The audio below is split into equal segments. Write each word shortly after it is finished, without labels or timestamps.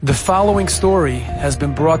The following story has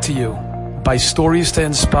been brought to you by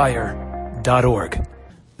StoriesToInspire.org.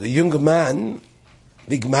 The younger man,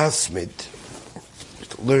 big masmid,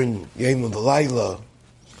 to learn Yom of the Laila,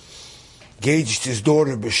 engaged his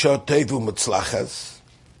daughter B'Shah Tevu Mutzlachas,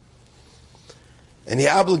 and he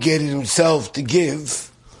obligated himself to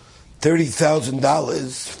give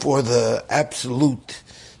 $30,000 for the absolute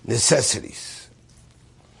necessities.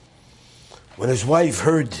 When his wife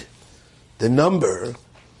heard the number,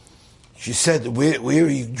 she said, where are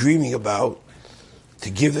you dreaming about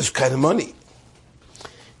to give this kind of money?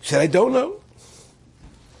 He said, I don't know,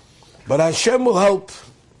 but Hashem will help.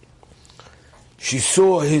 She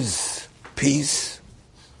saw his peace,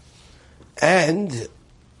 and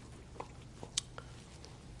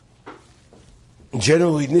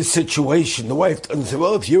generally in this situation, the wife doesn't say,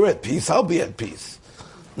 well, if you're at peace, I'll be at peace.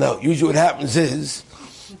 No, usually what happens is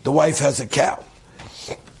the wife has a cow.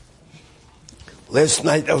 Last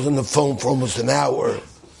night I was on the phone for almost an hour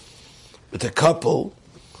with a couple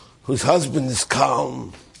whose husband is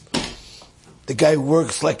calm. The guy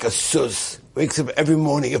works like a sus, wakes up every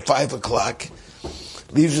morning at 5 o'clock,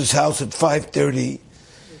 leaves his house at 5:30,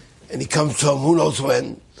 and he comes home who knows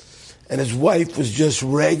when, and his wife was just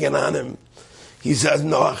ragging on him. He says,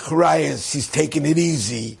 no, achrayas, he's taking it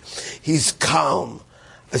easy, he's calm.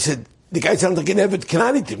 I said, the guy sounds like an Evet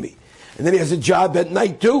Kanani to me. And then he has a job at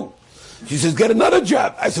night too. She says, get another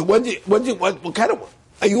job. I said, what kind of,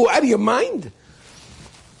 are you out of your mind?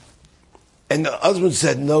 And the husband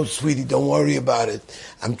said, no, sweetie, don't worry about it.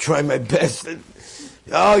 I'm trying my best.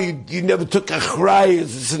 Oh, you never took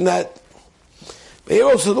achrayas, this and that. But here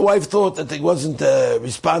also the wife thought that it wasn't a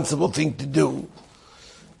responsible thing to do.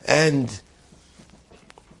 And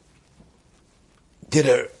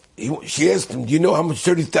she asked him, do you know how much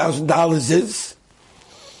 $30,000 is?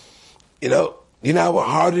 You know how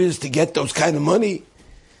hard it is to get those kind of money?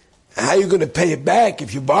 And how are you going to pay it back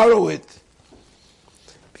if you borrow it?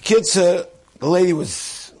 The lady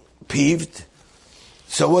was peeved.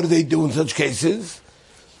 So what do they do in such cases?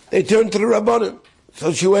 They turn to the Rabbanim.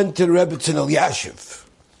 So she went to the Rebbetzin Elyashiv.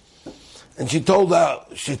 And she told her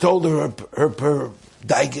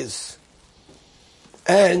daigas.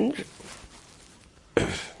 And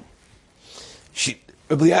Rebbetzin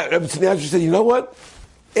Elyashiv said, you know what?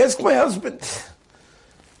 Ask my husband.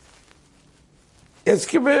 Ask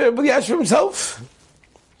Elyashiv himself.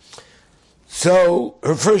 So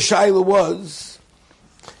her first shaila was,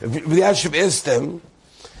 Elyashiv asked them,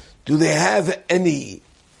 do they have any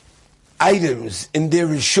items in their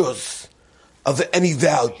rishus of any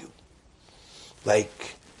value?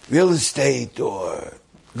 Like real estate or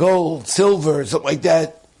gold, silver, something like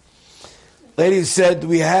that. Lady said,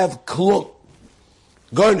 we have klum,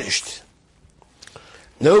 garnished.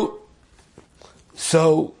 No.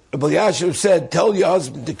 So Elyashiv said, tell your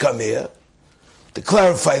husband to come here to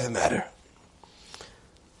clarify the matter.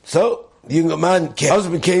 So the younger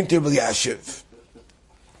husband came to Elyashiv,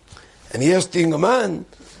 and he asked the younger man,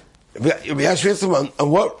 Elyashiv asked him, on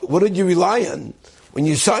what did you rely on when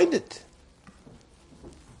you signed it?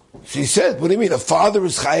 So he said, what do you mean? A father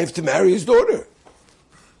is chayiv to marry his daughter.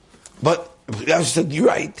 But Elyashiv said, you're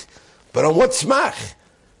right, but on what smach?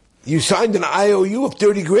 You signed an IOU of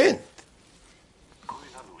 30 grand.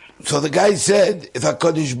 So the guy said, if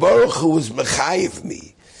HaKadosh Baruch Hu was mechayiv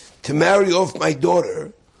me to marry off my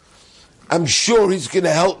daughter, I'm sure he's going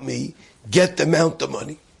to help me get the amount of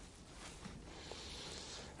money.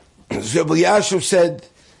 So Elyashiv said,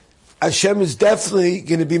 Hashem is definitely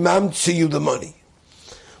going to be mamtzi you the money.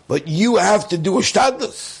 But you have to do a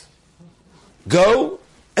shtadlus. Go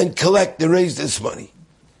and collect and raise this money.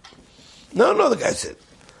 No, the guy said,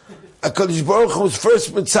 HaKadosh Baruch Hu was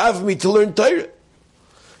first mitzav me to learn Torah.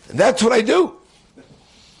 And that's what I do.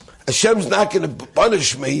 Hashem's not going to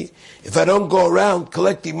punish me if I don't go around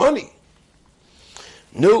collecting money.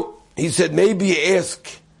 No, he said, maybe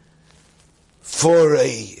ask for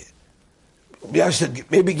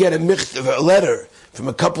maybe get a letter from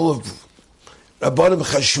a couple of Rabbanim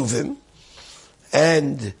Chashuvim,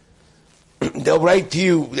 and they'll write to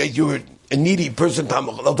you that you're a needy person,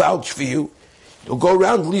 they'll vouch for you. You'll go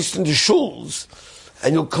around at least in the shuls,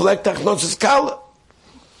 and you'll collect achnosis kala.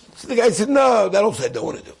 So the guy said, no, that also I don't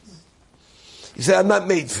want to do. He said, I'm not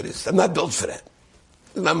made for this. I'm not built for that.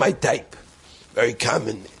 It's not my type. Very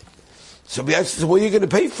common. So we asked, where are you going to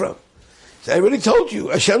pay from? He said, I already told you,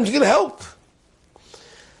 Hashem's going to help.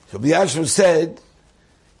 So Elyashiv said,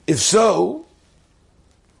 if so,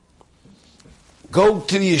 go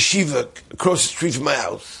to the yeshiva across the street from my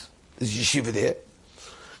house. There's a yeshiva there.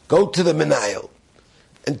 Go to the Menayel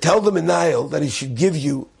and tell the Menayel that he should give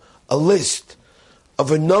you a list of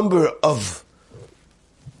a number of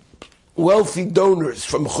wealthy donors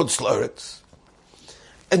from Chutz La'aretz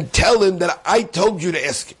and tell him that I told you to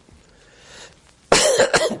ask him.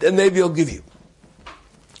 Then maybe he'll give you.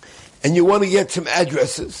 And you want to get some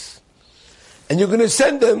addresses, and you're going to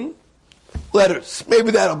send them letters.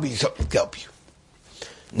 Maybe that'll be something to help you.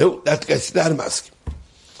 No, that's not a mask.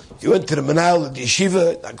 You went to the manal of the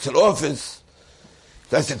yeshiva, knocks an office.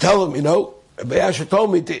 That's to tell him, Rabbi Asher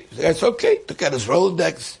told me to. That's okay. Took out his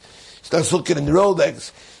Rolodex, starts looking in the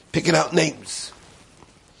Rolodex, picking out names.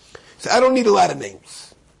 So I don't need a lot of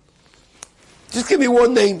names. Just give me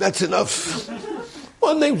one name, that's enough.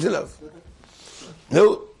 One name's enough.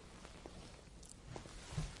 No.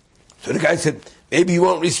 So the guy said, maybe he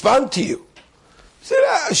won't respond to you. He said,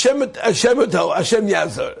 Hashem will tell, Hashem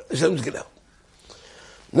Yazar, Hashem's going to help.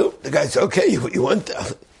 No, the guy said, okay, you want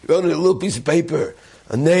a little piece of paper,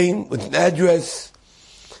 a name with an address,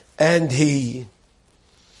 and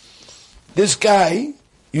this guy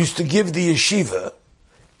used to give the yeshiva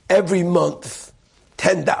every month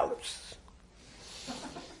 $10.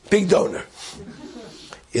 Big donor.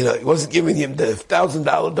 He wasn't giving him the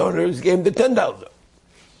 $1,000 donor, he gave him the $10.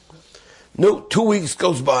 No, 2 weeks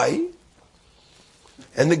goes by,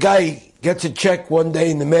 and the guy gets a check one day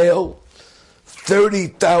in the mail,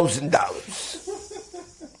 $30,000.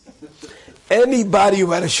 Anybody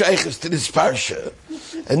who had a shaykhus to this parsha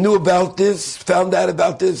and knew about this, found out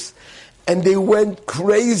about this, and they went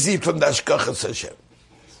crazy from the Hashgachas Hashem.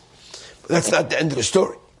 But that's not the end of the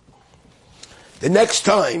story. The next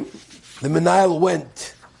time the Menayel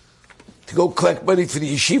went to go collect money for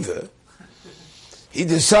the yeshiva, he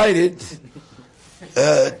decided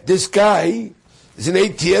this guy is an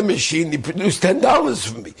ATM machine. He produced $10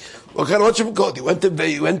 for me. What kind of code? He went to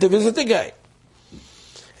visit the guy,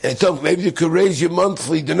 and he told him maybe you could raise your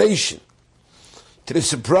monthly donation. To the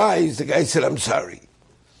surprise, the guy said, "I'm sorry.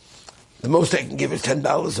 The most I can give is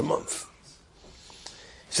 $10 a month."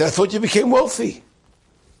 He said, "I thought you became wealthy.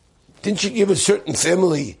 Didn't you give a certain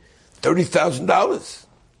family $30,000?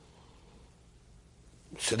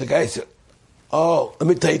 So the guy said, "Oh, let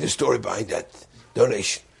me tell you the story behind that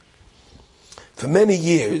donation. For many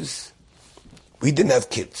years, we didn't have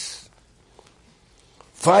kids.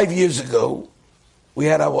 5 years ago, we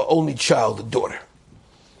had our only child, a daughter.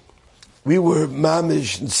 We were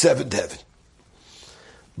mamish in seventh heaven.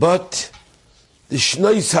 But the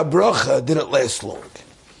Shnois HaBracha didn't last long.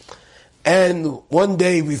 And one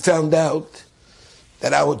day we found out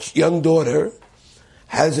that our young daughter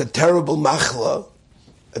has a terrible machla,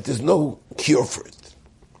 that there's no cure for it.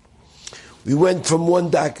 We went from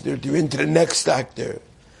one doctor into the next doctor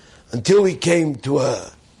until we came to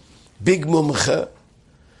a big mumcha.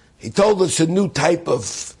 He told us a new type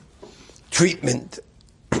of treatment.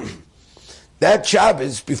 That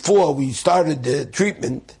Shabbos, before we started the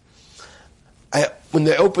treatment, when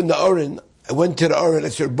they opened the Oren, I went to the Oren, I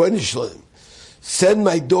said, Rebbeinu Shalom, send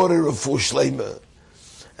my daughter a Refuah Shleima,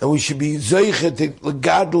 and we should be Zeicha to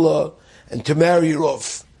Legadla and to marry her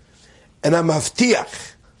off. And I'm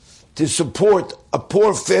Avtiach to support a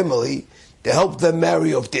poor family to help them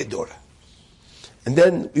marry off their daughter. And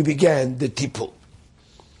then we began the tipul.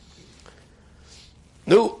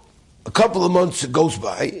 Now, a couple of months goes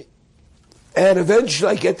by, and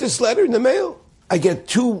eventually I get this letter in the mail. I get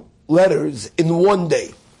 2 letters in one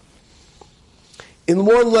day. In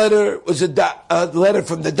one letter was a letter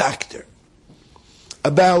from the doctor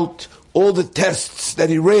about all the tests that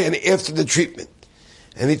he ran after the treatment.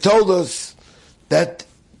 And he told us that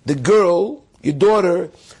the girl, your daughter,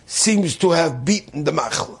 seems to have beaten the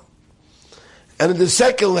machla. And in the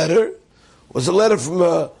second letter was a letter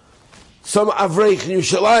from some Avreich in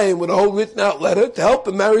Yerushalayim with a whole written out letter to help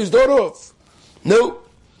him marry his daughter off. No.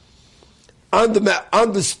 On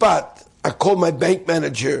the spot, I called my bank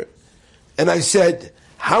manager and I said,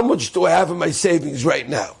 how much do I have in my savings right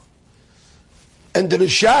now? And to the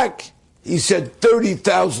shock, he said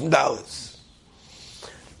 $30,000.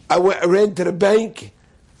 I ran to the bank,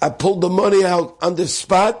 I pulled the money out on the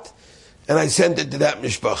spot, and I sent it to that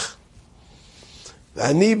mishpach.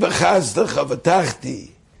 V'ani b'chazdach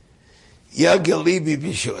avatachti, yagel libi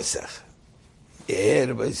b'shuasach. You hear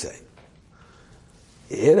everybody say?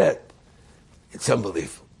 You hear that? It's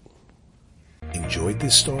unbelievable. Enjoyed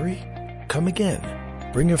this story? Come again.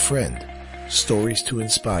 Bring a friend.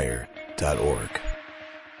 StoriesToInspire.org